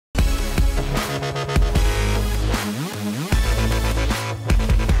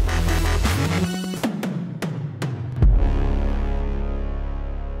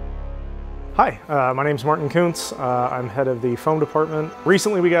Hi, my name's Martin Kuntz. I'm head of the foam department.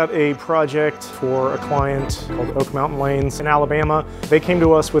 Recently we got a project for a client called Oak Mountain Lanes in Alabama. They came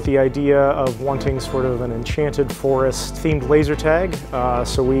to us with the idea of wanting sort of an enchanted forest themed laser tag.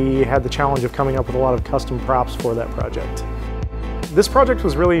 So we had the challenge of coming up with a lot of custom props for that project. This project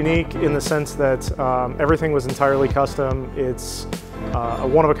was really unique in the sense that everything was entirely custom. It's a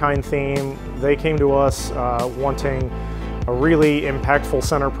one-of-a-kind theme. They came to us wanting a really impactful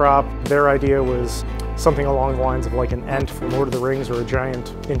center prop. Their idea was something along the lines of like an Ent from Lord of the Rings or a giant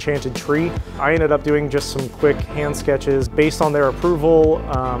enchanted tree. I ended up doing just some quick hand sketches. Based on their approval,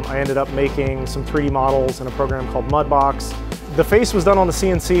 I ended up making some 3D models in a program called Mudbox. The face was done on the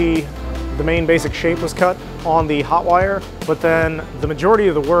CNC. The main basic shape was cut on the hot wire, but then the majority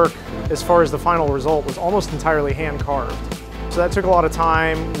of the work, as far as the final result, was almost entirely hand carved. So that took a lot of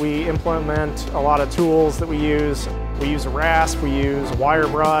time. We implement a lot of tools that we use. We use a rasp, we use a wire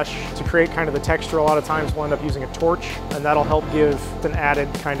brush. To create kind of the texture, a lot of times we'll end up using a torch, and that'll help give an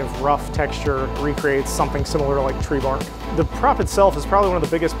added kind of rough texture, recreates something similar to like tree bark. The prop itself is probably one of the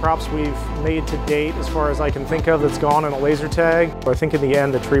biggest props we've made to date as far as I can think of that's gone in a laser tag. I think in the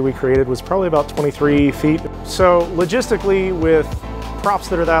end the tree we created was probably about 23 feet. So logistically, with props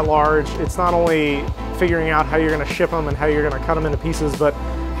that are that large, it's not only figuring out how you're going to ship them and how you're going to cut them into pieces, but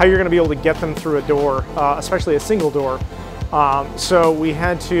how you're going to be able to get them through a door, especially a single door. So we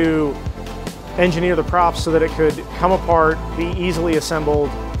had to engineer the props so that it could come apart, be easily assembled,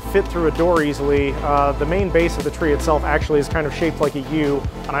 fit through a door easily. The main base of the tree itself actually is kind of shaped like a U,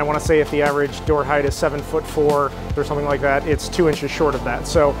 and I want to say if the average door height is 7'4" or something like that, it's 2 inches short of that.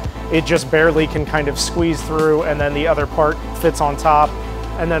 So it just barely can kind of squeeze through, and then the other part fits on top,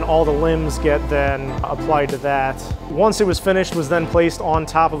 and then all the limbs get then applied to that. Once it was finished, was then placed on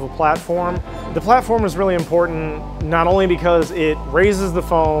top of a platform. The platform is really important, not only because it raises the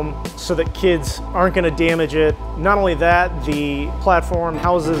foam so that kids aren't going to damage it. Not only that, the platform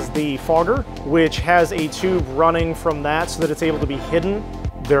houses the fogger, which has a tube running from that so that it's able to be hidden.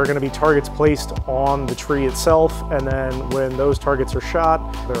 There are going to be targets placed on the tree itself, and then when those targets are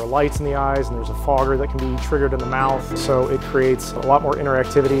shot, there are lights in the eyes and there's a fogger that can be triggered in the mouth, so it creates a lot more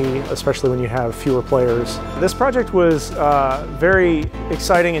interactivity, especially when you have fewer players. This project was very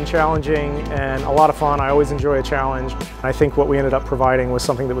exciting and challenging and a lot of fun. I always enjoy a challenge. I think what we ended up providing was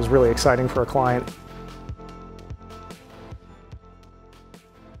something that was really exciting for a client.